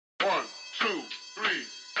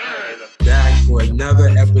another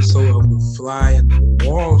episode of the Fly in the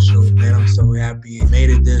Wall show. Man, I'm so happy I made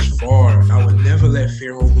it this far. I would never let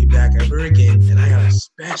fear hold me back ever again. And I got a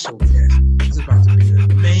special guest. This is about to be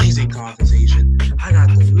an amazing conversation. I got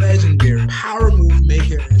the legendary power move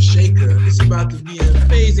maker and shaker. It's about to be an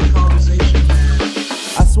amazing conversation, man.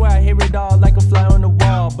 I swear I hear it all like a fly on the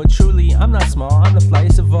wall, but truly I'm not small, I'm the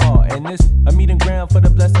flyest of all. And this a meeting ground for the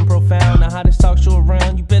blessed and profound. The hottest talk show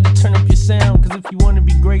around, you better turn up your sound. Cause if you wanna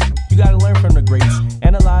be great, you gotta learn from the greats.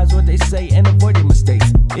 Analyze what they say and avoid their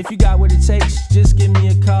mistakes. If you got what it takes, just give me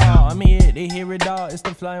a call. I'm here, they hear it all, it's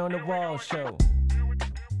the Fly on the Wall show.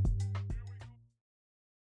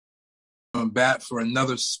 I'm back for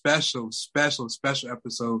another special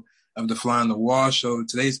episode of the Fly on the Wall show.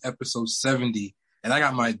 Today's episode 70. And I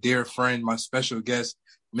got my dear friend, my special guest,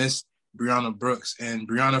 Miss Brianna Brooks. And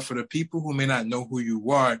Brianna, for the people who may not know who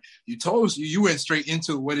you are, you told us you went straight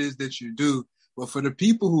into what it is that you do. But for the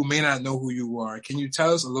people who may not know who you are, can you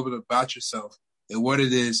tell us a little bit about yourself and what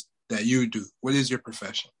it is that you do? What is your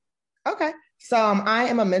profession? Okay. So I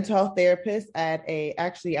am a mental health therapist at a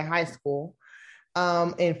high school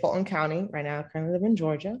in Fulton County. Right now, I currently live in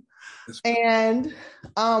Georgia. And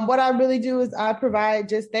what I really do is I provide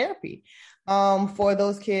just therapy for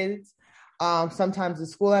those kids. Sometimes the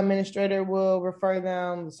school administrator will refer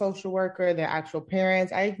them, the social worker, their actual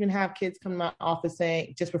parents. I even have kids come to my office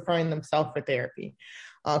saying, just referring themselves for therapy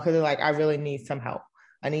because they're like, I really need some help.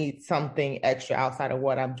 I need something extra outside of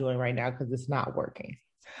what I'm doing right now because it's not working.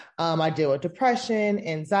 I deal with depression,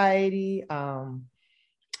 anxiety,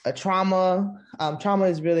 trauma. Trauma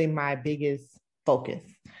is really my biggest focus.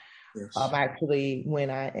 Yes. Actually, when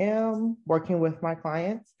I am working with my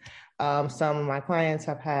clients, some of my clients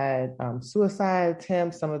have had suicide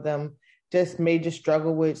attempts. Some of them just may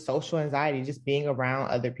struggle with social anxiety, just being around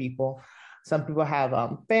other people. Some people have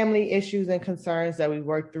family issues and concerns that we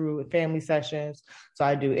work through with family sessions. So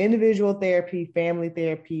I do individual therapy, family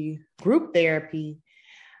therapy, group therapy,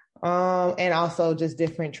 and also just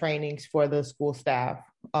different trainings for the school staff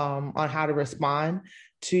on how to respond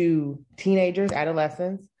to teenagers,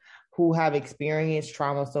 adolescents who have experienced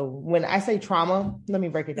trauma. So when I say trauma, let me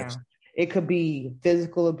break it down. It could be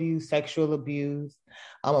physical abuse, sexual abuse,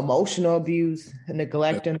 emotional abuse,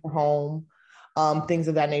 neglect in the home, things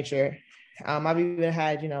of that nature. I've even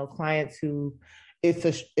had, clients who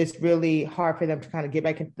it's really hard for them to kind of get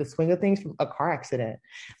back into the swing of things from a car accident.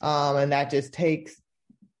 And that just takes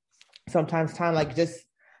sometimes time. Like just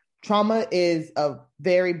trauma is a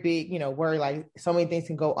very big, word, like so many things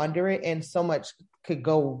can go under it and so much could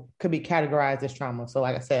be categorized as trauma. So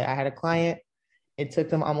like I said, I had a client, it took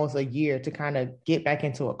them almost a year to kind of get back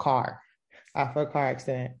into a car after a car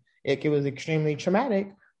accident. It was extremely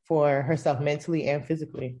traumatic for herself mentally and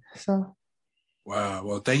physically. So. Wow.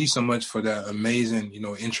 Well, thank you so much for that amazing,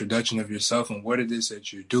 introduction of yourself and what it is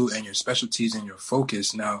that you do and your specialties and your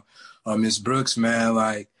focus. Now, Ms. Brooks, man,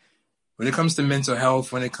 like when it comes to mental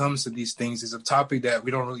health, when it comes to these things, it's a topic that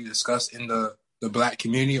we don't really discuss in the Black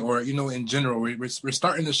community or, in general. We're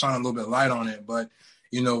starting to shine a little bit of light on it, but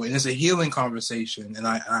and it's a healing conversation. And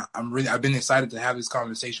I've been excited to have this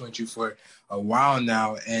conversation with you for a while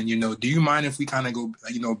now. And, do you mind if we kind of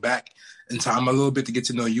go, back in time a little bit to get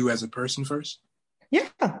to know you as a person first? Yeah,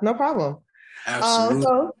 no problem. Absolutely.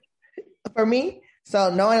 So for me,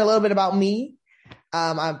 knowing a little bit about me,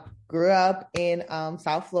 I grew up in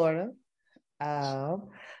South Florida. I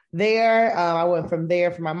went from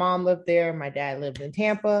there. My mom lived there. My dad lived in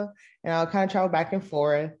Tampa, and I kind of traveled back and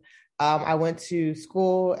forth. I went to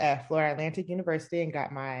school at Florida Atlantic University and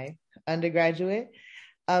got my undergraduate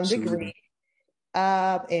degree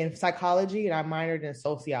in psychology, and I minored in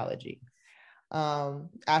sociology.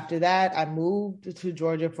 After that, I moved to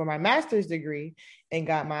Georgia for my master's degree and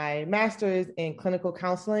got my master's in clinical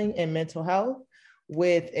counseling and mental health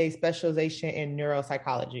with a specialization in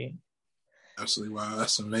neuropsychology. Absolutely. Wow.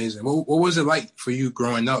 That's amazing. What was it like for you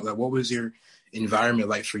growing up? Like, what was your environment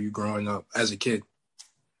like for you growing up as a kid?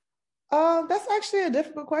 That's actually a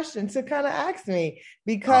difficult question to kind of ask me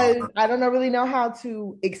because I don't really know how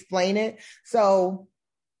to explain it. So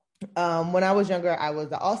when I was younger, I was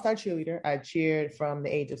an all-star cheerleader. I cheered from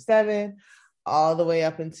the age of 7 all the way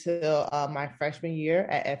up until my freshman year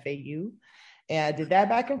at FAU. And I did that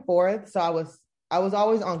back and forth. So I was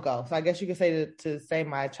always on go. So I guess you could say to say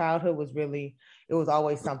my childhood was it was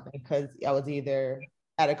always something because I was either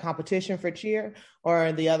at a competition for cheer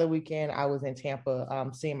or the other weekend I was in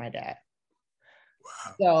Tampa seeing my dad.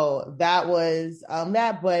 Wow. So that was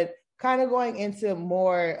that, but kind of going into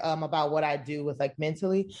more about what I do with like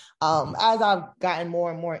mentally, as I've gotten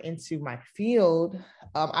more and more into my field,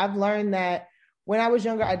 I've learned that when I was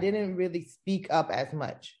younger, I didn't really speak up as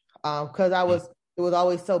much. because it was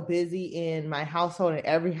always so busy in my household, and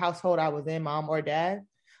every household I was in, mom or dad,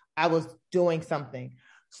 I was doing something.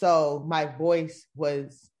 So my voice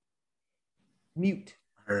was mute.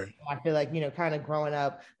 Right. I feel like, kind of growing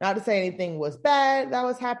up, not to say anything was bad that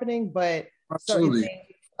was happening, but certain Absolutely.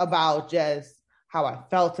 things about just how I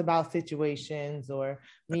felt about situations, or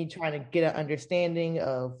me trying to get an understanding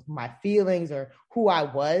of my feelings or who I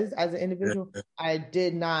was as an individual.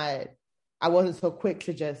 Yeah. I wasn't so quick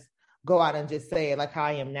to just go out and just say it like how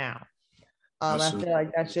I am now. I feel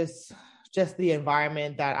like that's just the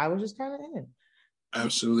environment that I was just kind of in.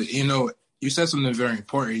 Absolutely. You said something very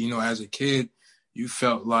important. As a kid, you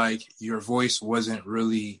felt like your voice wasn't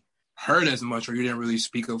really heard as much, or you didn't really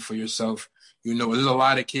speak up for yourself. There's a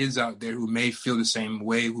lot of kids out there who may feel the same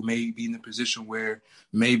way, who may be in a position where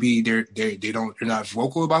maybe they're not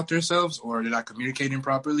vocal about themselves, or they're not communicating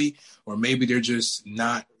properly, or maybe they're just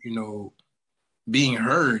not, being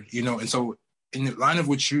heard, and so in the line of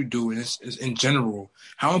what you do, and it's in general,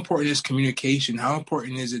 how important is communication? How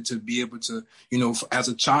important is it to be able to, as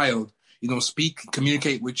a child,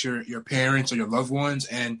 communicate with your parents or your loved ones,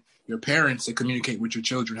 and your parents to communicate with your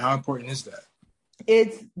children? How important is that?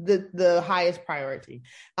 It's the highest priority.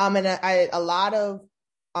 And a lot of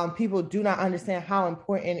people do not understand how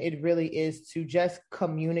important it really is to just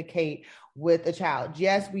communicate with a child.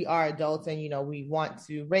 Yes, we are adults, and we want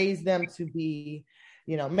to raise them to be,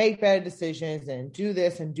 make better decisions and do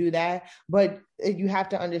this and do that. But you have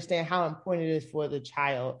to understand how important it is for the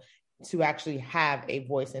child to actually have a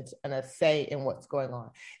voice and a say in what's going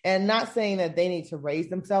on. And not saying that they need to raise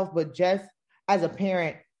themselves, but just as a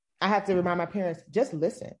parent, I have to remind my parents, just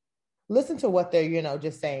listen. Listen to what they're,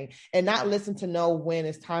 just saying, and not listen to know when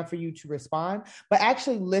it's time for you to respond, but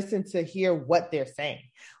actually listen to hear what they're saying.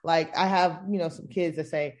 Like I have, some kids that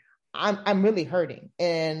say, I'm really hurting.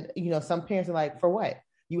 And, some parents are like, for what?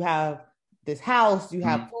 You have this house, you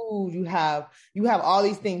have food, you have all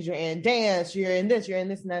these things, you're in dance, you're in this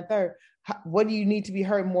and that third. What do you need to be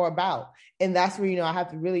heard more about? And that's where, I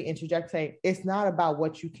have to really interject, say, it's not about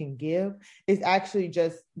what you can give. It's actually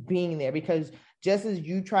just being there, because just as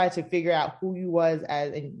you try to figure out who you was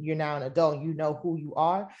and you're now an adult, you know who you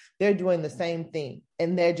are, they're doing the same thing.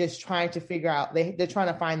 And they're just trying to figure out, they're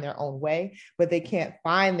trying to find their own way, but they can't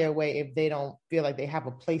find their way if they don't feel like they have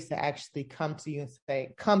a place to actually come to you and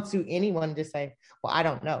say, come to anyone and just say, well, I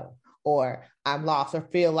don't know, or I'm lost, or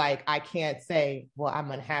feel like I can't say, well, I'm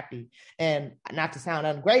unhappy. And not to sound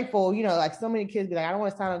ungrateful, like so many kids be like, I don't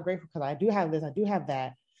want to sound ungrateful because I do have this, I do have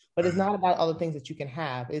that. But it's not about all the things that you can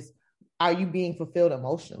have. It's, are you being fulfilled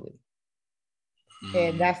emotionally?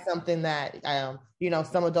 And that's something that,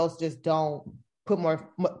 some adults just don't put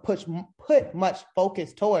much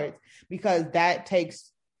focus towards, because that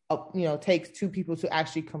takes two people to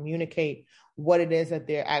actually communicate what it is that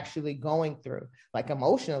they're actually going through, like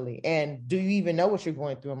emotionally. And do you even know what you're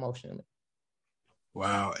going through emotionally?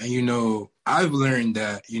 Wow. And, I've learned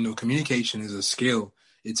that, communication is a skill.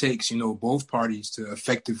 It takes, both parties to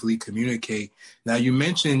effectively communicate. Now, you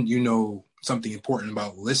mentioned, something important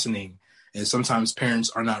about listening, and sometimes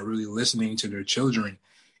parents are not really listening to their children.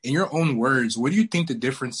 In your own words, what do you think the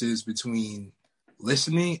difference is between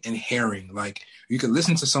listening and hearing? Like, you could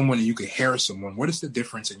listen to someone and you could hear someone. What is the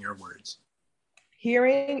difference in your words?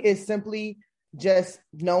 Hearing is simply just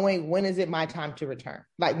knowing, when is it my time to return?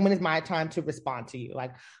 Like, when is my time to respond to you?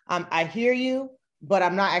 Like, I hear you, but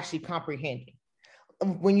I'm not actually comprehending.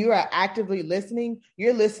 When you are actively listening,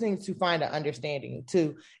 you're listening to find an understanding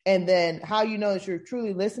too. And then how you know that you're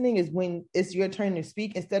truly listening is when it's your turn to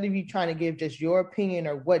speak. Instead of you trying to give just your opinion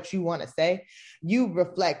or what you want to say, you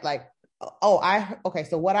reflect like,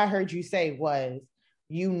 so what I heard you say was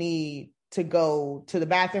you need to go to the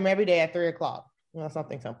bathroom every day at 3:00.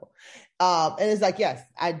 Something simple. And it's like, yes,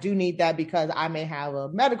 I do need that because I may have a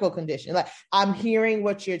medical condition. Like, I'm hearing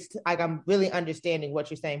what you're like, I'm really understanding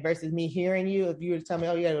what you're saying, versus me hearing you. If you were to tell me,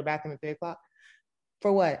 oh, you gotta go to the bathroom at 3:00,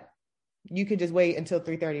 for what? You could just wait until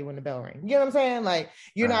 3:30 when the bell rings. You know what I'm saying? Like,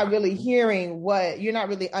 you're not really hearing you're not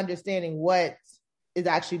really understanding what is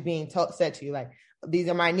actually being said to you. Like, these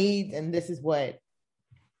are my needs and this is what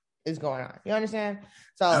is going on. You understand?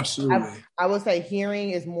 So absolutely. I would say hearing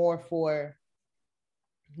is more for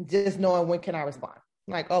just knowing when can I respond.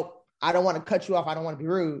 Like, oh, I don't want to cut you off. I don't want to be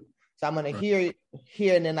rude. So I'm going to hear.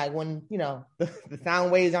 And then like when, the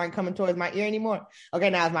sound waves aren't coming towards my ear anymore. Okay,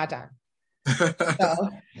 now it's my time.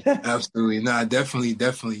 Absolutely. No, definitely.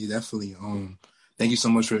 Thank you so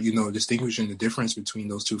much for, distinguishing the difference between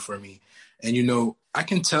those two for me. And, I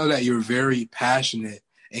can tell that you're very passionate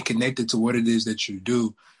and connected to what it is that you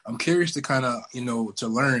do. I'm curious to kind of, to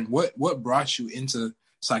learn what brought you into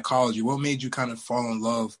psychology. What made you kind of fall in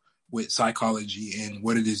love with psychology and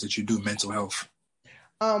what it is that you do, mental health?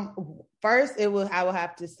 First, I would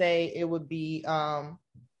have to say it would be,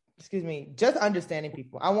 just understanding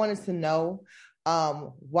people. I wanted to know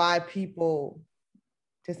why people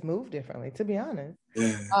just move differently, to be honest.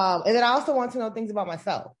 Yeah. And then I also want to know things about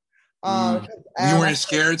myself. You weren't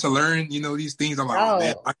scared to learn, these things. I'm like, no, oh,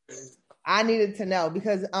 man. I needed to know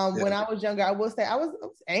because when I was younger, I will say I was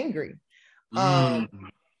angry. I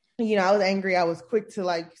was angry. I was quick to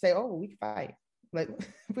like say, "Oh, we can fight." Like,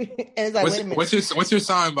 and it's like, wait a minute. What's your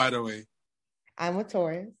sign, by the way? I'm a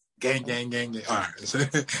Taurus. Gang. All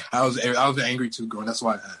right. I was angry too, girl. That's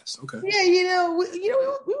why I asked. Okay. Yeah, we was a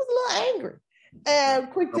little angry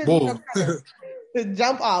and quick to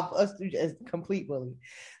jump off us as complete bully.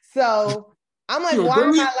 So I'm like, why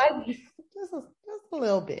am I like this? Just a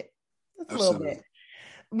little bit. Just a little bit.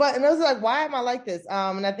 But and I was like, why am I like this?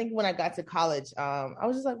 And I think when I got to college, I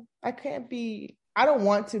was just like, I don't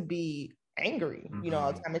want to be angry,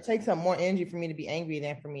 all the time. It takes up more energy for me to be angry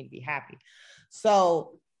than for me to be happy.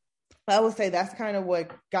 So I would say that's kind of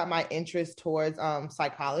what got my interest towards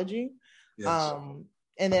psychology. Yes.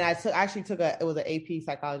 And then I took it was an AP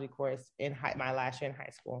psychology course in my last year in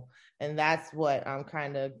high school. And that's what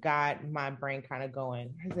kind of got my brain kind of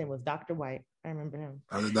going. His name was Dr. White. I remember him.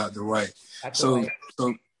 Dr. White. So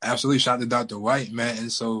absolutely, shout out to Dr. White, man.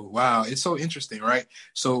 And so, wow, it's so interesting, right?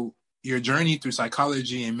 So your journey through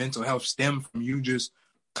psychology and mental health stemmed from you just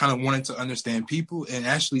kind of wanting to understand people and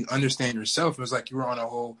actually understand yourself. It was like you were on a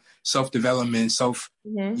whole self-development,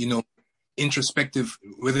 introspective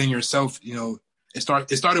within yourself. It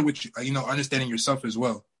started with understanding yourself as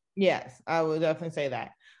well. Yes, I would definitely say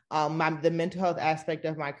that. The mental health aspect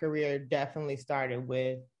of my career definitely started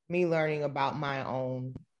with me learning about my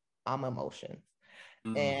own emotions.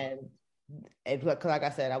 And because, like I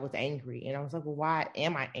said, I was angry, and I was like, "Well, why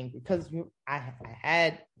am I angry?" Because I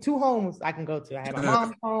had two homes I can go to. I had my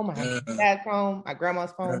mom's home, I had my dad's home, my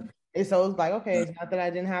grandma's home, and so it was like, okay, it's not that I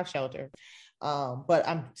didn't have shelter, but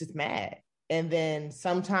I'm just mad. And then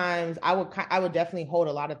sometimes I would definitely hold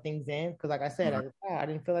a lot of things in because, like I said, as a child, I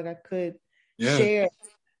didn't feel like I could share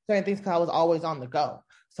certain things because I was always on the go.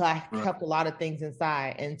 So I kept a lot of things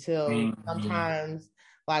inside until sometimes,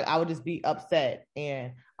 like, I would just be upset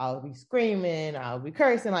and I would be screaming, I would be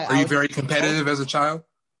cursing. Like, are you very competitive as a child?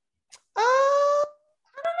 I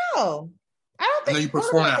don't know. I know you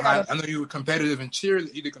performed at high. I know you were competitive in cheer.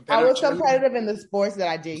 I was competitive in the sports that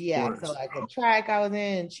I did. Yeah, sports. So like the track I was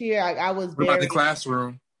in, cheer. I was. What about the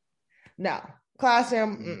classroom? No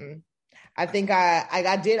classroom. I think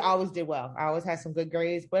I did always did well. I always had some good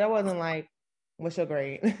grades, but I wasn't like, "What's your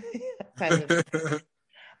grade?" I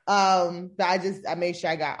made sure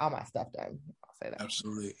I got all my stuff done. I'll say that.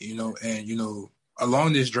 Absolutely. And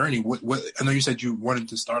along this journey, what I know you said you wanted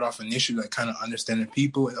to start off initially, like kind of understanding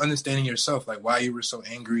people and understanding yourself, like why you were so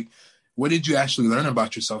angry. What did you actually learn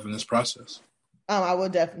about yourself in this process? I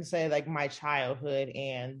would definitely say like my childhood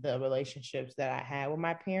and the relationships that I had with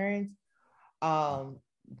my parents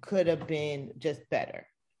could have been just better.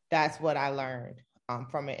 That's what I learned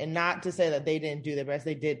from it. And not to say that they didn't do their best.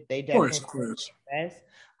 They did. They definitely did their best.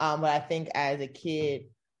 But I think as a kid,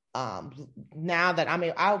 now that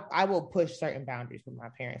I will push certain boundaries with my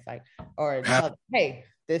parents, like, or tell them, hey,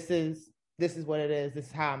 this is what it is. This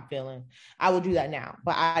is how I'm feeling. I will do that now,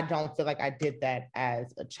 but I don't feel like I did that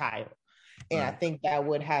as a child. And I think that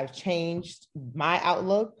would have changed my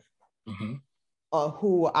outlook on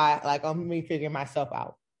who on me figuring myself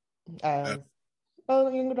out as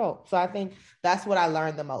a young adult. So I think that's what I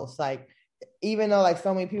learned the most. Like, even though like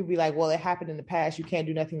so many people be like, well, it happened in the past, you can't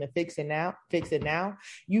do nothing to fix it now.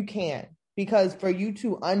 You can, because for you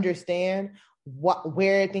to understand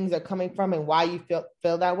where things are coming from and why you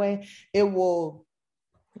feel that way, it will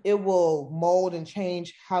mold and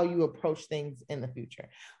change how you approach things in the future.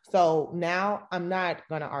 So now I'm not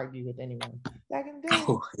gonna argue with anyone.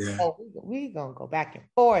 We gonna go back and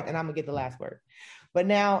forth, and I'm gonna get the last word. But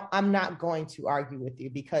now I'm not going to argue with you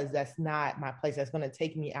because that's not my place. That's going to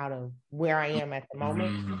take me out of where I am at the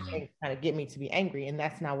moment and kind of get me to be angry. And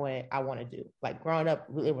that's not what I want to do. Like growing up,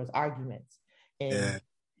 it was arguments in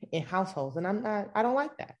households, and I don't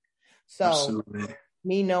like that. So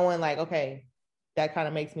me knowing like, okay, that kind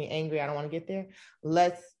of makes me angry. I don't want to get there.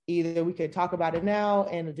 We could talk about it now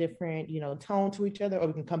in a different, tone to each other, or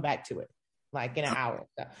we can come back to it. Like in an hour.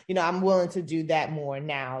 So, I'm willing to do that more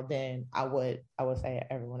now than I would say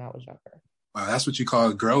ever when I was younger. Wow, that's what you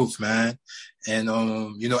call growth, man. And,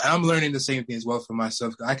 I'm learning the same thing as well for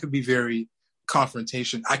myself. I could be very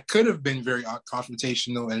confrontational. I could have been very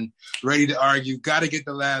confrontational and ready to argue. Got to get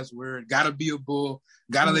the last word. Got to be a bull.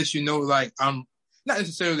 Got to let you know, like, I'm not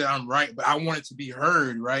necessarily that I'm right, but I wanted to be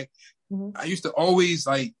heard, right? Mm-hmm. I used to always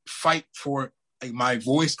like fight for like my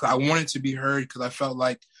voice because I wanted to be heard because I felt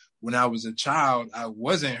like when I was a child, I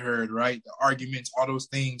wasn't heard, right? The arguments, all those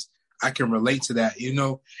things, I can relate to that, you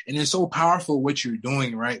know? And it's so powerful what you're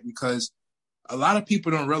doing, right? Because a lot of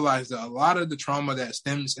people don't realize that a lot of the trauma that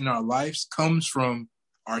stems in our lives comes from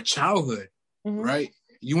our childhood, right?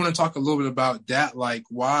 You want to talk a little bit about that, like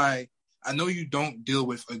why, I know you don't deal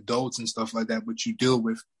with adults and stuff like that, but you deal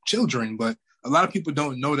with children, but a lot of people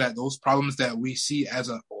don't know that those problems that we see as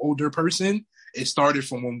an older person, it started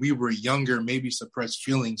from when we were younger, maybe suppressed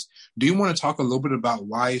feelings. Do you want to talk a little bit about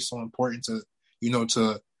why it's so important to, you know,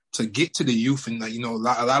 to get to the youth and, you know,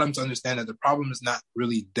 allow them to understand that the problem is not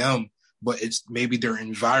really them, but it's maybe their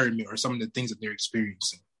environment or some of the things that they're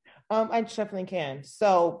experiencing? I definitely can.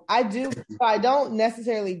 So I do. So I don't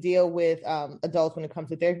necessarily deal with adults when it comes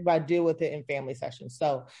to therapy, but I deal with it in family sessions.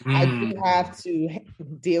 So I do have to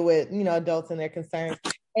deal with, you know, adults and their concerns,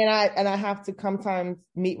 and I have to sometimes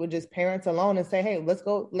meet with just parents alone and say, hey, let's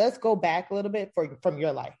go back a little bit from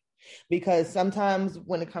your life, because sometimes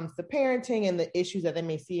when it comes to parenting and the issues that they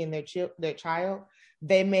may see in their child,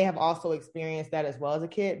 they may have also experienced that as well as a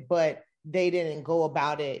kid, but they didn't go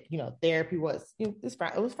about it. You know, therapy was, you know,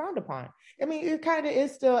 it was frowned upon. I mean, it kind of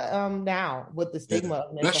is still now with the stigma,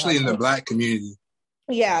 of especially in the Black community.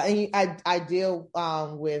 Yeah, and I deal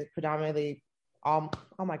with predominantly all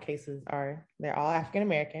my cases they're all African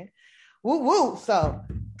American. Woo woo! So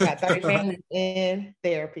got 30 families in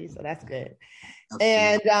therapy, so that's good.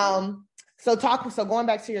 Absolutely. And so going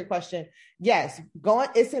back to your question, yes,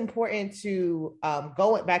 it's important to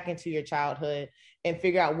go back into your childhood and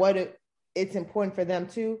figure out what it's important for them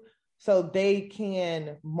to, so they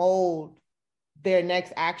can mold their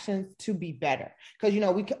next actions to be better. Because, you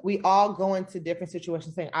know, we all go into different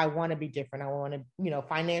situations saying, I want to be different. I want to, you know,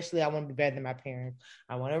 financially, I want to be better than my parents.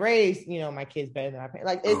 I want to raise, you know, my kids better than my parents.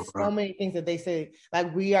 Like, it's so many things that they say,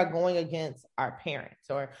 like, we are going against our parents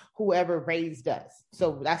or whoever raised us.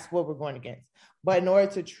 So that's what we're going against. But in order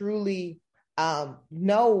to truly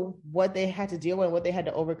know what they had to deal with and what they had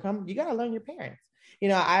to overcome, you got to learn your parents. You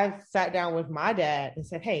know, I've sat down with my dad and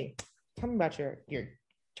said, hey, tell me about your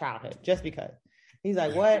childhood, just because. He's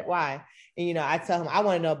like, what? Why? And, you know, I tell him, I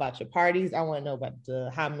want to know about your parties. I want to know about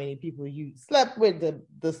how many people you slept with,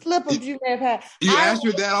 the slip-ups you may have had. You asked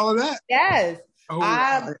your dad all of that? Yes.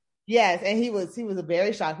 Yes. And he was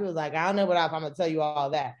very shocked. He was like, I don't know what I'm going to tell you all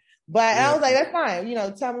that. But I was like, that's fine. You know,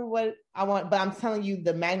 tell me what I want. But I'm telling you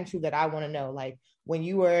the magnitude that I want to know. Like, when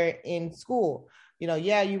you were in school, you know,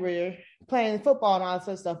 yeah, you were playing football and all that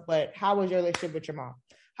sort of stuff, but how was your relationship with your mom?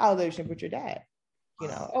 How was your relationship with your dad? You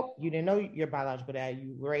know, oh, you didn't know your biological dad.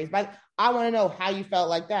 You were raised by. I want to know how you felt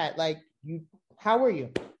like that. Like, how were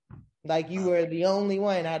you? Like, you were the only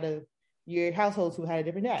one out of your households who had a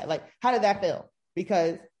different dad. Like, how did that feel?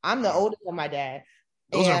 Because I'm the oldest of my dad.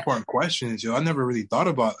 Those are important questions, yo. I never really thought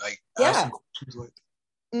about asking questions like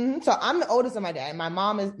that. Mm-hmm. So I'm the oldest of my dad. My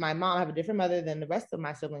mom I have a different mother than the rest of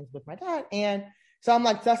my siblings with my dad. And so I'm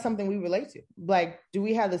like, that's something we relate to. Like, do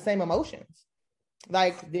we have the same emotions?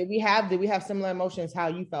 Like, did we have similar emotions? How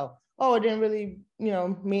you felt? Oh, it didn't really, you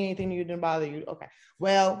know, mean anything to you, didn't bother you. Okay.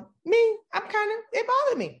 Well, it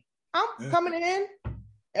bothered me. I'm coming in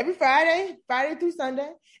every Friday through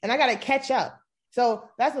Sunday, and I got to catch up. So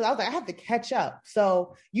that's what I was like, I have to catch up.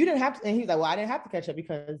 So you didn't have to, and he was like, well, I didn't have to catch up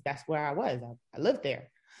because that's where I was. I lived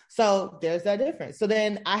there. So there's that difference. So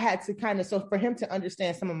then I had to so for him to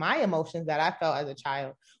understand some of my emotions that I felt as a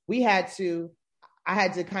child, I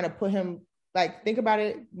had to kind of put him, like, think about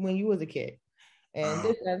it when you was a kid. And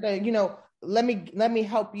this and that, you know, let me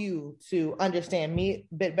help you to understand me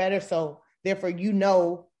a bit better. So therefore, you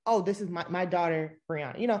know, oh, this is my daughter,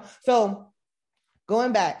 Brianna, you know. So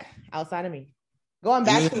going back outside of me, going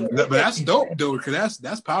back to it. But that's dope, though, because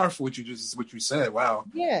that's powerful what you said. Wow.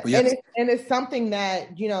 Yeah. And it's something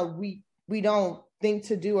that, you know, we don't think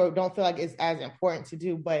to do or don't feel like it's as important to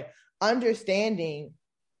do, but understanding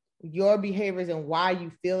your behaviors and why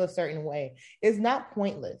you feel a certain way is not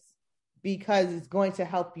pointless, because it's going to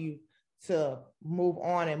help you to move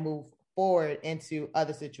on and move forward into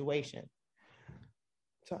other situations.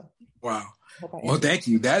 So, wow. Well, thank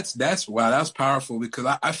you. That's wow. That's powerful, because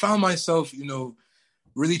I found myself, you know,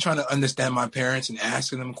 really trying to understand my parents and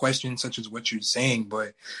asking them questions such as what you're saying.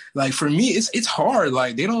 But like, for me, it's hard.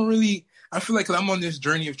 Like, they don't really, I feel like I'm on this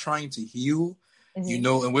journey of trying to heal. Mm-hmm. You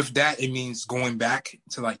know, and with that, it means going back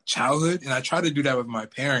to like childhood. And I try to do that with my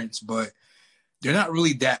parents, but they're not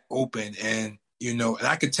really that open. And, you know, and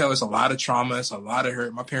I could tell it's a lot of trauma. It's a lot of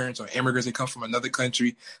hurt. My parents are immigrants. They come from another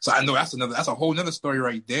country. So I know that's a whole nother story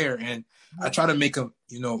right there. And I try to make them,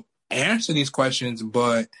 you know, answer these questions,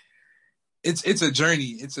 but it's a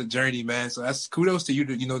journey. It's a journey, man. So that's kudos to you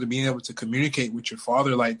to being able to communicate with your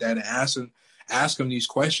father like that and ask him these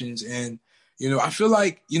questions. And I feel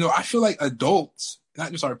like adults,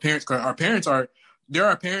 not just our parents, 'cause our parents they're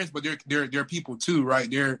our parents, but they're people too, right?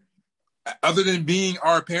 They're, other than being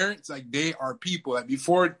our parents, like, they are people. Like,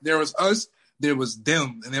 before there was us, there was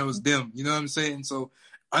them, and there was them. You know what I'm saying? So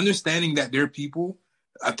understanding that they're people,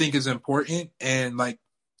 I think, is important. And like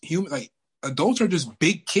adults are just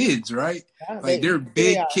big kids, right? Yeah, like they're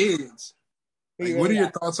big kids. Like, what are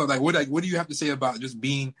your thoughts on what do you have to say about just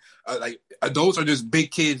being like adults are just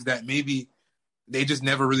big kids that maybe they just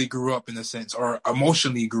never really grew up in a sense, or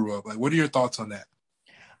emotionally grew up? Like, what are your thoughts on that?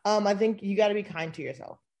 I think you got to be kind to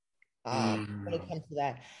yourself when it comes to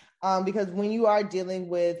that. Because when you are dealing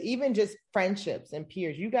with even just friendships and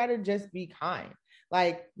peers, you got to just be kind.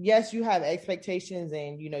 Like, yes, you have expectations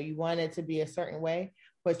and, you want it to be a certain way,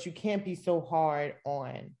 but you can't be so hard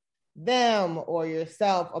on them or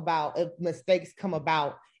yourself about if mistakes come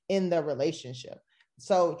about in the relationship.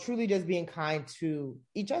 So truly just being kind to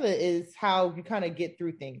each other is how you kind of get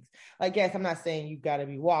through things. Like, yes, I'm not saying you got to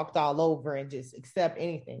be walked all over and just accept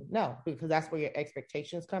anything. No, because that's where your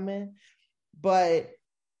expectations come in. But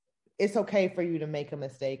it's okay for you to make a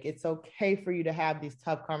mistake. It's okay for you to have these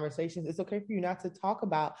tough conversations. It's okay for you not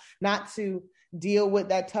to deal with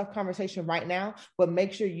that tough conversation right now, but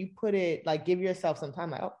make sure you put it, like, give yourself some time.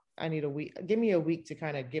 Like, oh, I need a week. Give me a week to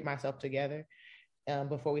kind of get myself together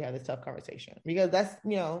before we have this tough conversation. Because that's,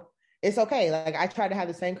 it's okay. Like, I tried to have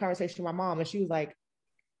the same conversation with my mom, and she was like,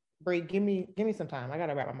 Bree, give me some time. I got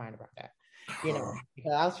to wrap my mind about that.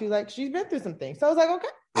 Because she was like, she's been through some things. So I was like, okay.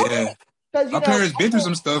 Yeah. Because our parents been through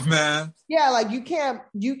some stuff, man. Yeah, like,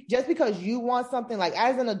 you just because you want something, like,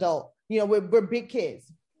 as an adult, we're big kids,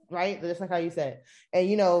 right? Just like how you said.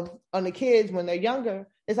 And on the kids, when they're younger,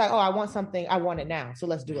 it's like, oh, I want something, I want it now, so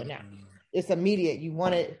let's do it now. It's immediate. You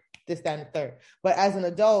want it, this, that, and the third. But as an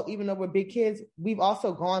adult, even though we're big kids, we've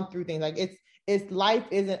also gone through things. Like, it's life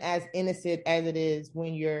isn't as innocent as it is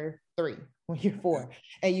when you're 3, when you're 4,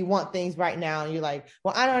 and you want things right now, and you're like,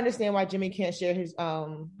 well, I don't understand why Jimmy can't share his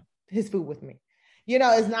food with me.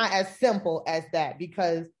 It's not as simple as that,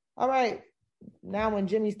 because, all right, now when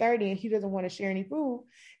Jimmy's 30 and he doesn't want to share any food,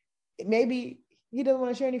 maybe he doesn't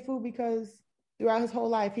want to share any food because throughout his whole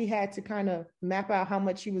life, he had to kind of map out how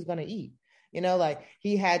much he was going to eat. Like,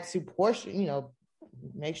 he had to portion,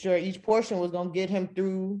 make sure each portion was going to get him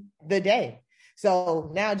through the day.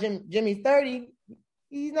 So now Jimmy's 30,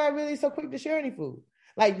 he's not really so quick to share any food.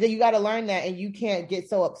 Like, you got to learn that, and you can't get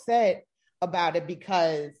so upset about it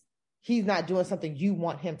because he's not doing something you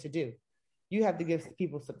want him to do. You have to give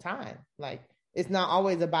people some time. Like, it's not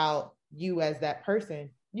always about you as that person.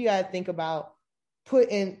 You got to think about put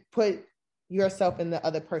yourself in the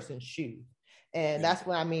other person's shoes. And that's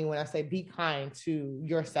what I mean when I say be kind to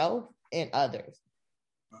yourself and others.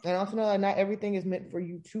 And also know that not everything is meant for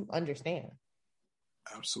you to understand.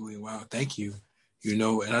 Absolutely. Wow. Thank you.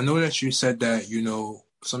 And I know that you said that,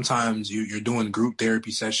 sometimes you're doing group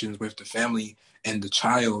therapy sessions with the family and the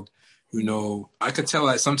child. I could tell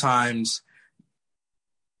that sometimes,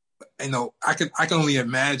 I can only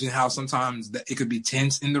imagine how sometimes that it could be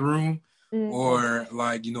tense in the room, or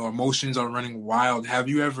like, emotions are running wild. Have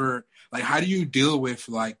you ever, like, how do you deal with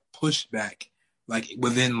like pushback, like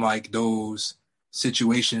within like those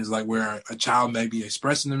situations, like where a child may be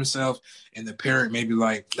expressing themselves and the parent may be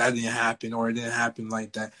like, that didn't happen, or it didn't happen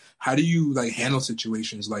like that? How do you like handle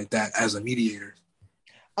situations like that as a mediator?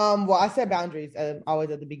 Well, I set boundaries always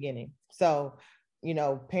at the beginning. So,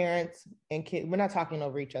 parents and kids, we're not talking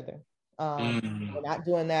over each other. We're not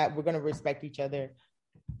doing that. We're going to respect each other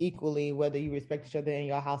equally, whether you respect each other in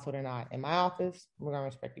your household or not. In my office, we're going to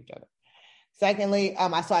respect each other. Secondly,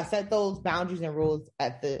 I set those boundaries and rules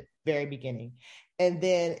at the very beginning. And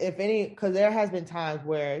then because there has been times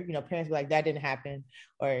where, parents be like, that didn't happen,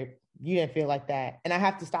 or you didn't feel like that. And I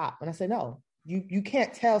have to stop. And I say, no, you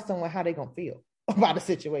can't tell someone how they're going to feel about a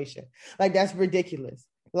situation. Like, that's ridiculous.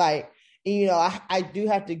 Like, I do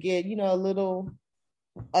have to get, a little,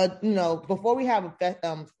 before we have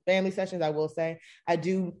family sessions, I will say, I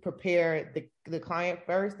do prepare the client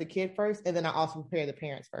first, the kid first, and then I also prepare the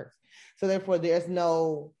parents first. So therefore there's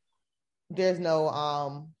no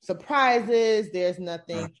surprises. There's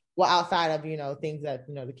nothing, well, outside of, things that,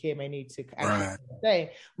 the kid may need to actually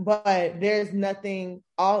say, but there's nothing,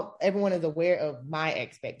 everyone is aware of my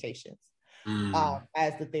expectations.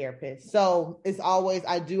 As the therapist. So it's always,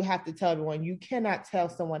 I do have to tell everyone, you cannot tell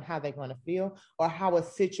someone how they're going to feel or how a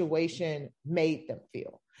situation made them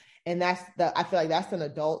feel. And I feel like that's an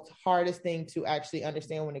adult's hardest thing to actually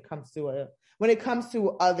understand when it comes to when it comes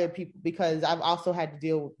to other people, because I've also had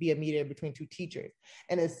to be a mediator between two teachers.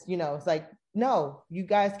 And it's, it's like, no, you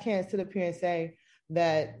guys can't sit up here and say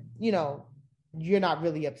that, you're not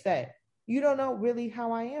really upset. You don't know really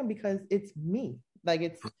how I am because it's me. Like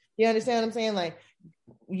you understand what I'm saying? Like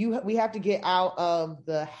we have to get out of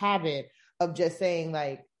the habit of just saying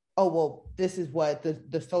like, oh, well, this is what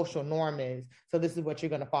the social norm is. So this is what you're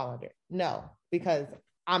going to fall under. No, because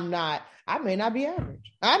I may not be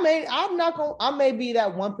average. I may be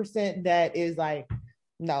that 1% that is like,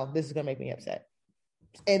 no, this is going to make me upset.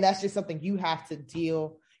 And that's just something you have to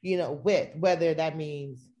deal, with, whether that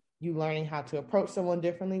means you learning how to approach someone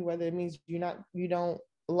differently, whether it means you don't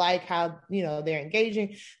like how, they're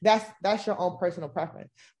engaging. That's your own personal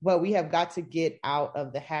preference. But we have got to get out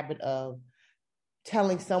of the habit of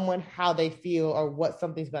telling someone how they feel or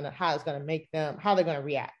how it's going to make them, how they're going to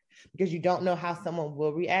react, because you don't know how someone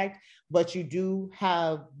will react, but you do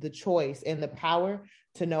have the choice and the power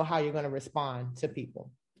to know how you're going to respond to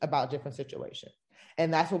people about different situations.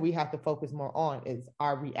 And that's what we have to focus more on, is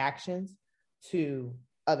our reactions to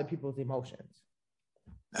other people's emotions.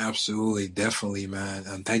 Absolutely. Definitely, man.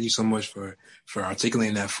 Thank you so much for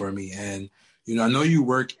articulating that for me. And, I know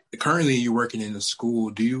currently you're working in a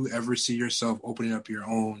school. Do you ever see yourself opening up your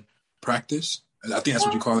own practice? I think that's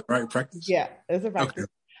what you call it, right? Practice? Yeah, it's a practice.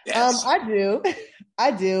 Okay. Yes. I do.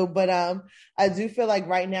 But I do feel like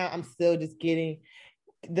right now I'm still just getting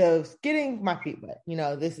my feet wet.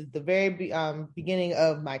 This is the very beginning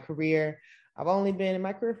of my career. I've only been in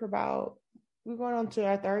my career for we're going on to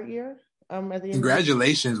our third year. At the end.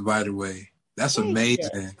 Congratulations, by the way. That's amazing.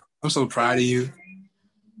 You. I'm so proud of you.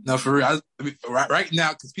 No, for real. Right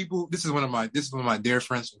now, because this is one of my dear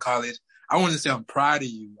friends from college. I want to say I'm proud of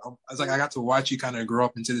you. I got to watch you kind of grow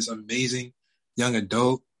up into this amazing young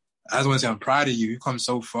adult. I just want to say I'm proud of you. You've come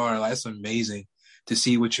so far. Like, it's amazing to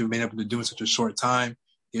see what you've been able to do in such a short time.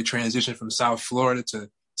 Your transition from South Florida to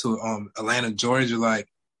Atlanta, Georgia. Like,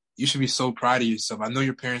 you should be so proud of yourself. I know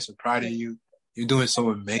your parents are proud of you. You're doing so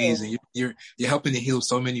amazing. You're helping to heal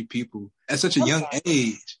so many people at such a young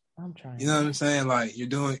age. I'm trying. You know what I'm saying? Like, you're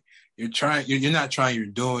not trying, you're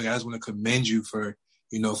doing. I just want to commend you for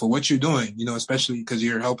what you're doing, especially because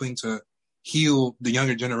you're helping to heal the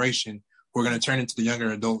younger generation who are going to turn into the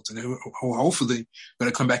younger adults and who hopefully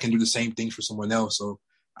going to come back and do the same thing for someone else. So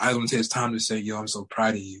I just want to say it's time to say, I'm so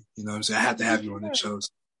proud of you. You know what I'm saying? I had to have you on the show. So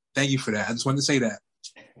thank you for that. I just wanted to say that.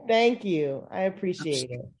 Thank you. I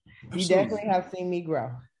appreciate it. You definitely have seen me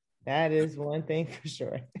grow. That is one thing for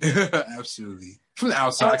sure. Absolutely. From the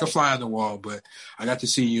outside, I could fly on the wall, but I got to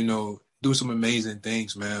see, do some amazing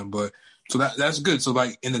things, man. But so that's good. So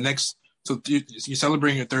like in the next, so you're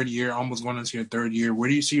celebrating your third year, almost going into your third year. Where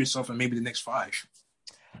do you see yourself in maybe the next 5?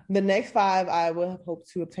 The next 5, I will hope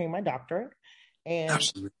to obtain my doctorate, and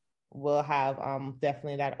absolutely. We'll have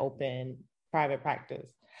definitely that open private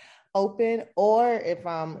practice. Open, or if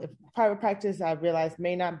private practice I realize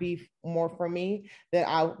may not be more for me, then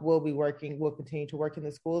I will continue to work in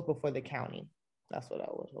the schools before the county. That's what I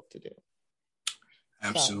would hope to do.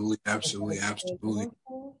 Absolutely. Just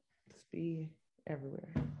be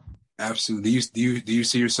everywhere. Absolutely. Do you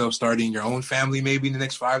see yourself starting your own family maybe in the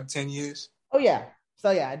next 5 to 10 years? Oh yeah.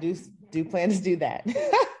 So yeah, I do plan to do that.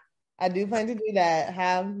 I do plan to do that.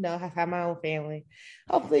 Have my own family.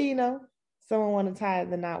 Hopefully, someone want to tie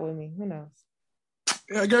the knot with me. Who knows?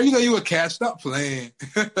 Yeah, girl, you a cat. Stop playing.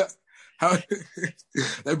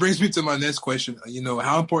 That brings me to my next question.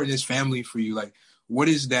 How important is family for you? Like, what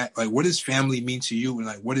is that? Like, what does family mean to you? And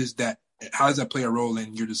like, what is that? How does that play a role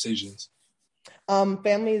in your decisions?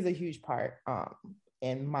 Family is a huge part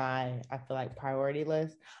in my, I feel like, priority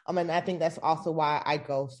list. And I think that's also why I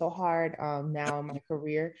go so hard now in my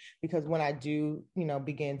career, because when I do,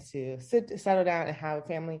 begin to settle down and have a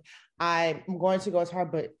family, I'm going to go as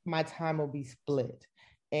hard, but my time will be split.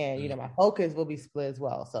 And, my focus will be split as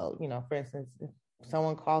well. So, for instance, if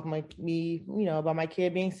someone calls me, about my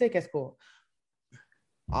kid being sick at school,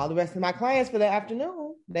 all the rest of my clients for the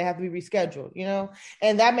afternoon, they have to be rescheduled,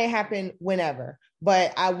 and that may happen whenever,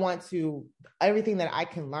 but I want to, everything that I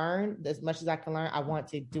can learn, as much as I can learn, I want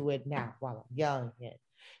to do it now while I'm young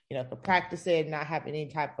and, to practice it, not have any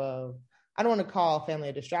type of, I don't want to call family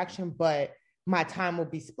a distraction, but my time will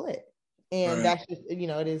be split. And That's just,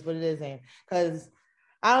 it is what it is. And because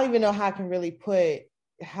I don't even know how I can really put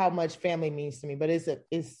how much family means to me, but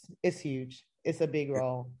it's huge. It's a big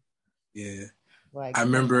role. Yeah. I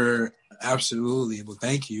remember, absolutely. Well,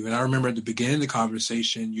 thank you. And I remember at the beginning of the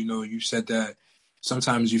conversation, you said that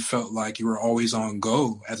sometimes you felt like you were always on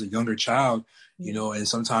go as a younger child, and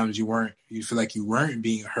sometimes you feel like you weren't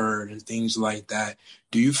being heard and things like that.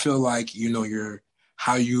 Do you feel like,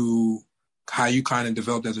 how you how you kind of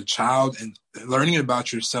developed as a child and learning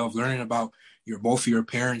about yourself, learning about both of your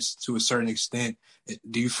parents to a certain extent.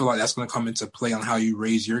 Do you feel like that's going to come into play on how you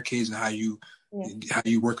raise your kids and how you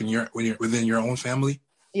work within your own family?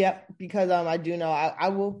 Yep, because I do know I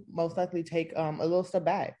will most likely take a little step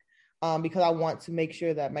back, because I want to make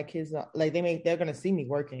sure that my kids like they're gonna see me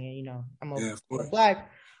working, and I'm a Black,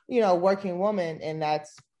 working woman, and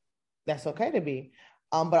that's okay to be.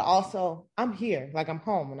 But also I'm here, like I'm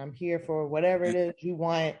home, and I'm here for whatever it is you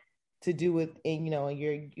want to do in your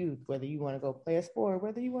youth, whether you want to go play a sport,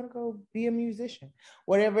 whether you want to go be a musician,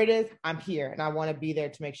 whatever it is, I'm here, and I want to be there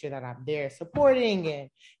to make sure that I'm there supporting and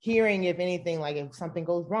hearing if anything, like if something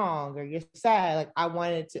goes wrong or you're sad. Like I don't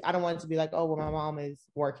want it to be like, oh, well, my mom is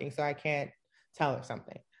working, so I can't tell her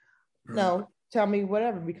something. Right. No, tell me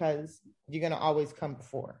whatever, because you're going to always come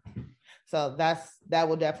before. So that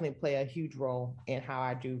will definitely play a huge role in how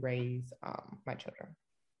I do raise my children.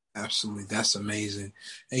 Absolutely. That's amazing.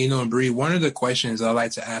 And Bree, one of the questions I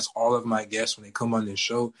like to ask all of my guests when they come on this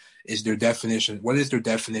show is what is their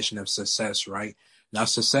definition of success, right? Now,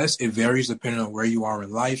 success, it varies depending on where you are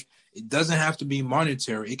in life. It doesn't have to be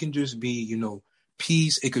monetary. It can just be,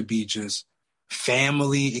 peace. It could be just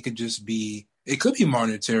family. It could be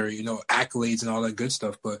monetary, accolades and all that good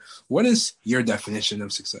stuff. But what is your definition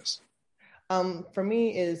of success? For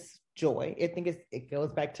me is joy. I think it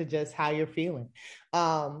goes back to just how you're feeling.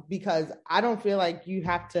 Because I don't feel like you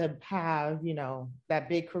have to have, that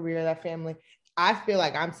big career, that family. I feel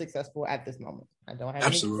like I'm successful at this moment. I don't have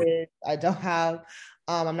any kids. I don't have,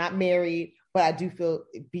 I'm not married, but I do feel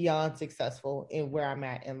beyond successful in where I'm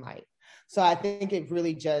at in life. So I think it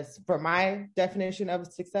really just, for my definition of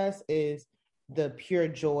success, is the pure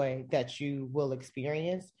joy that you will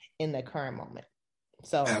experience in the current moment.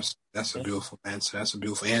 So that's a beautiful answer. That's a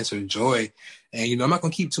beautiful answer. Joy. And I'm not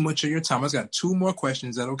going to keep too much of your time. I've got 2 more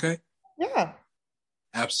questions. Is that okay? Yeah.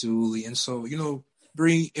 Absolutely. And so,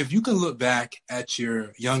 Bree, if you can look back at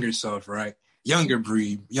your younger self, right? Younger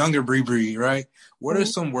Bree, right? What are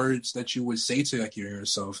some words that you would say to your younger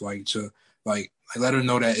self, to let her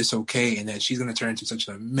know that it's okay and that she's going to turn into such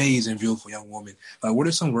an amazing, beautiful young woman? What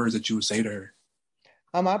are some words that you would say to her?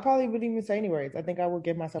 I probably wouldn't even say any words. I think I would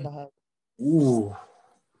give myself a hug. Ooh.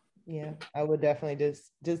 Yeah, I would definitely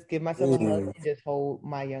just give myself a hug and just hold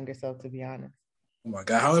my younger self, to be honest. Oh my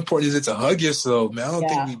God, how important is it to hug yourself, man? I don't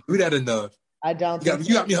think we do that enough. I don't.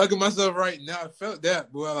 You got me hugging myself right now. I felt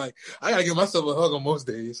that, boy. I gotta give myself a hug on most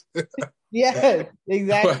days. Yes,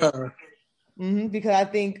 exactly. Because I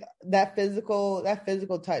think that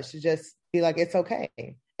physical touch to just be like, it's okay,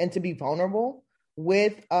 and to be vulnerable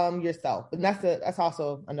with yourself, and that's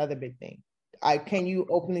also another big thing. Can you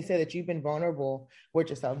openly say that you've been vulnerable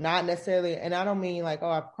with yourself? Not necessarily, and I don't mean like, oh,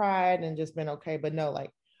 I've cried and just been okay, but no,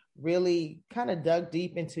 like really kind of dug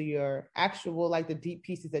deep into your actual, like the deep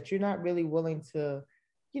pieces that you're not really willing to,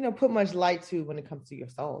 put much light to when it comes to your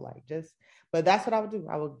soul. But that's what I would do.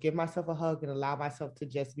 I would give myself a hug and allow myself to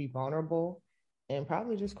just be vulnerable and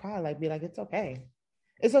probably just cry, be like, it's okay.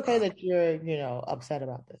 It's okay that you're, upset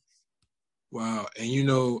about this. Wow.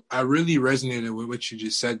 And, I really resonated with what you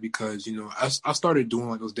just said because, I started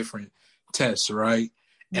doing those different tests, right?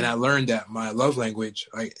 Mm-hmm. And I learned that my love language,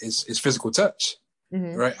 right, is physical touch,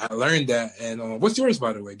 right? I learned that. And what's yours,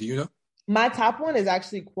 by the way? Do you know? My top one is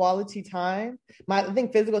actually quality time. I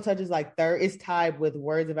think physical touch is third. It's tied with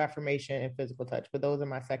words of affirmation and physical touch, but those are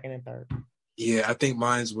my second and third. Yeah, I think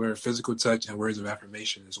mine's were physical touch and words of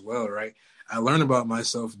affirmation as well, right? I learned about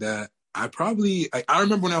myself that I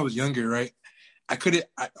remember when I was younger, right?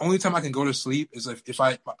 Only time I can go to sleep is if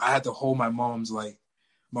I had to hold my mom's, my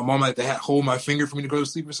mom had to hold my finger for me to go to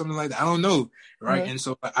sleep or something like that. I don't know, right? Mm-hmm. And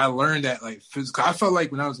so I learned that physical. I felt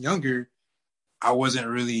like when I was younger, I wasn't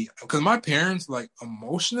really, because my parents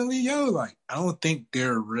emotionally, I don't think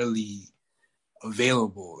they're really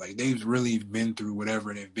available. They've really been through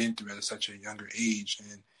whatever they've been through at such a younger age,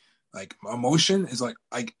 and emotion is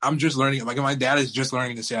I'm just learning. My dad is just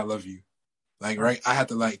learning to say I love you, right? I had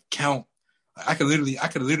to count. I could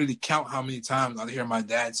literally count how many times I hear my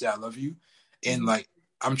dad say I love you, and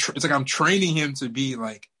it's I'm training him to be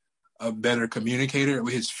a better communicator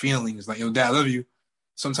with his feelings. Yo, Dad, I love you.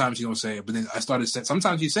 Sometimes he don't say it, but then I started saying.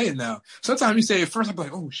 Sometimes he say it now. Sometimes he say it first. I'm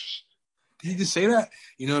like, oh, did he just say that?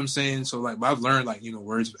 You know what I'm saying? So I've learned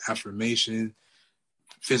words of affirmation,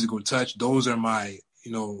 physical touch. Those are my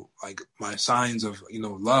my signs of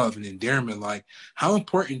love and endearment. How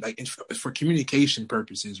important for communication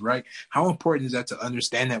purposes, right? How important is that to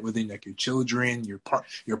understand that within your children, your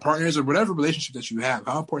partners, or whatever relationship that you have?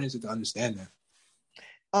 How important is it to understand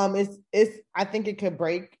that? It's I think it can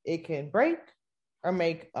break or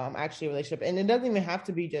make actually a relationship, and it doesn't even have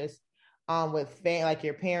to be just with like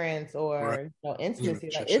your parents Right. or intimacy. Like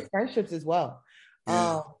Relationship. it's friendships as well.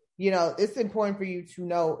 Yeah. It's important for you to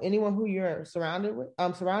know anyone who you're surrounded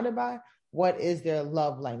by, what is their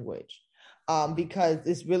love language. Because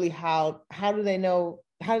it's really how do they know,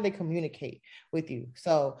 how do they communicate with you?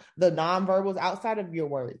 So the nonverbals outside of your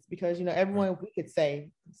words, because everyone, you could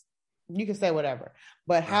say whatever,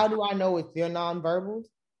 but how do I know with your nonverbals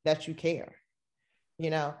that you care?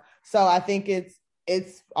 So I think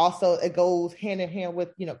it's also, it goes hand in hand with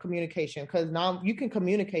communication, because you can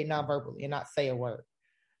communicate nonverbally and not say a word,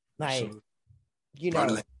 like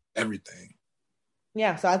everything.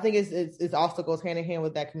 Yeah, so I think it's also goes hand in hand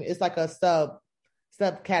with that. It's like a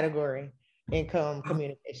subcategory in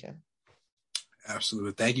communication.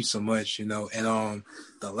 Absolutely. Thank you so much. And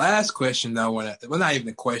the last question that I want to, well, not even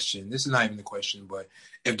a question. This is not even a question, but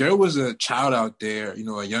if there was a child out there,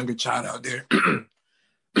 a younger child out there,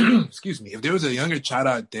 excuse me, if there was a younger child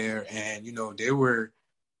out there and, they were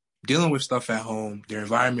dealing with stuff at home, their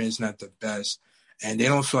environment is not the best, and they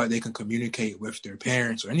don't feel like they can communicate with their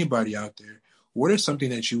parents or anybody out there, what is something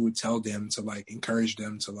that you would tell them to encourage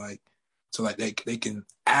them to they can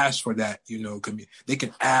ask for that, they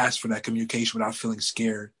can ask for that communication without feeling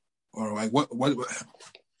scared, or what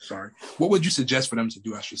would you suggest for them to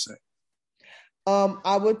do, I should say?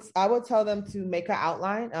 I would tell them to make an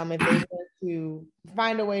outline. If they want to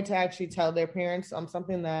find a way to actually tell their parents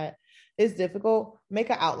something that is difficult, make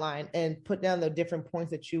an outline and put down the different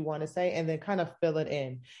points that you want to say, and then kind of fill it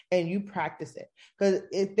in and you practice it, because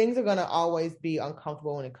things are going to always be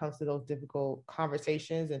uncomfortable when it comes to those difficult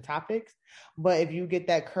conversations and topics. But if you get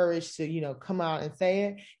that courage to come out and say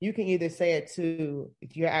it, you can either say it to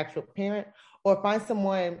your actual parent, or find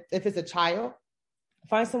someone. If it's a child,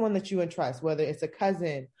 find someone that you entrust, whether it's a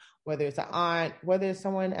cousin, whether it's an aunt, whether it's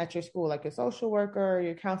someone at your school, like a social worker or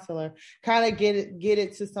your counselor. Kind of get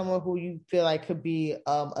it to someone who you feel like could be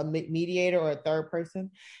a mediator or a third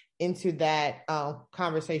person into that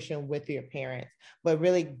conversation with your parents, but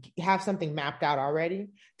really have something mapped out already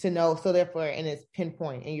to know. So therefore, and it's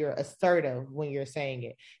pinpoint, and you're assertive when you're saying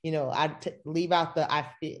it. Leave out the I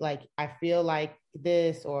feel like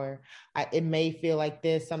this, or it may feel like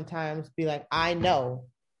this sometimes. Be like, I know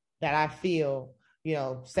that I feel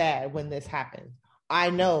sad when this happens.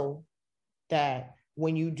 I know that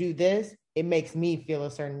when you do this, it makes me feel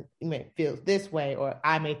feels this way, or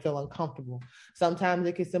I may feel uncomfortable. Sometimes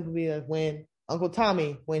it can simply be like when Uncle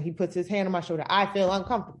Tommy, when he puts his hand on my shoulder, I feel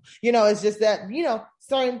uncomfortable. It's just that,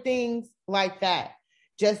 certain things like that.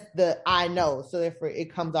 Just the I know. So therefore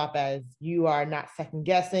it comes off as you are not second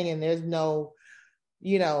guessing, and there's no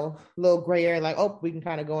little gray area, like, oh, we can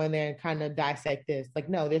kind of go in there and kind of dissect this. Like,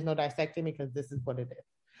 no, there's no dissecting, because this is what it is.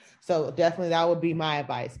 So definitely that would be my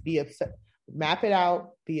advice. Map it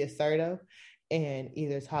out, be assertive, and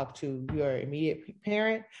either talk to your immediate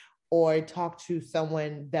parent or talk to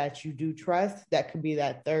someone that you do trust that could be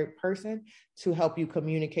that third person to help you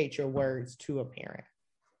communicate your words to a parent.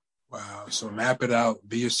 Wow. So map it out,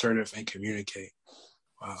 be assertive, and communicate.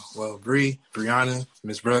 Wow. Well, Brianna,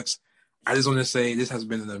 Ms. Brooks, I just want to say this has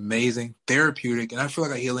been an amazing, therapeutic, and I feel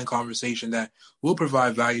like a healing conversation that will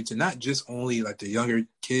provide value to not just only the younger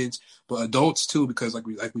kids, but adults too, because like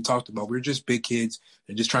we talked about, we're just big kids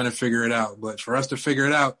and just trying to figure it out. But for us to figure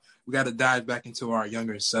it out, we got to dive back into our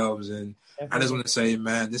younger selves. And definitely. I just want to say,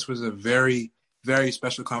 man, this was a very, very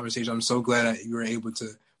special conversation. I'm so glad that we were able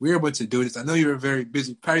to do this. I know you're a very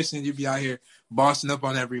busy person. You be out here bossing up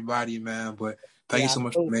on everybody, man. But thank you so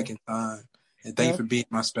much for making time. And thank you for being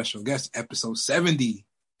my special guest, episode 70.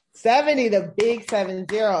 70, the big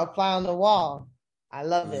 70, a fly on the wall. I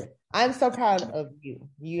love it. I'm so proud of you.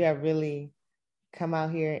 You have really come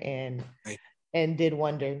out here and did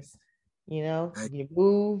wonders. You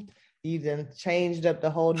moved, you then changed up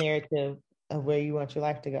the whole narrative of where you want your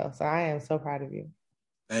life to go. So I am so proud of you.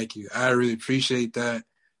 Thank you. I really appreciate that.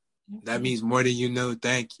 That means more than you know.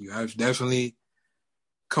 Thank you. I've definitely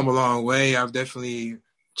come a long way. I've definitely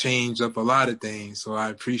changed up a lot of things. So I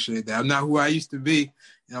appreciate that. I'm not who I used to be,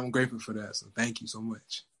 and I'm grateful for that. So thank you so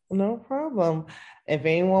much. No problem. If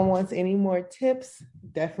anyone wants any more tips,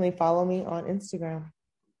 definitely follow me on Instagram.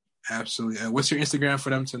 Absolutely. And what's your Instagram for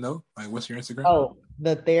them to know? What's your Instagram? Oh,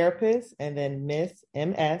 The Therapist, and then Miss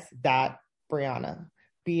MS Brianna. Brianna.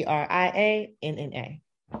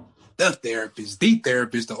 The Therapist,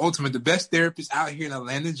 the ultimate, the best therapist out here in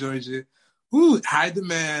Atlanta, Georgia. Ooh, high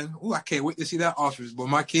demand. Ooh, I can't wait to see that office. But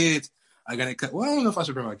my kids are gonna cut. Well, I don't know if I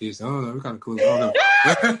should bring my kids. I don't know. We're kind of cool. I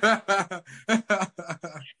don't know.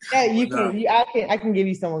 Yeah, you can. I can give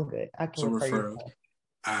you someone good. I can refer you.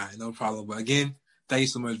 All right, no problem. But again, thank you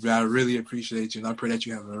so much, bro. I really appreciate you, and I pray that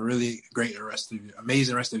you have a really great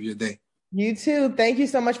amazing rest of your day. You too. Thank you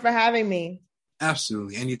so much for having me.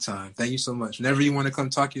 Absolutely. Anytime. Thank you so much. Whenever you want to come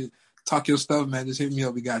talk your stuff, man, just hit me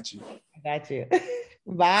up. We got you. I got you.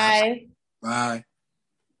 Bye. Bye.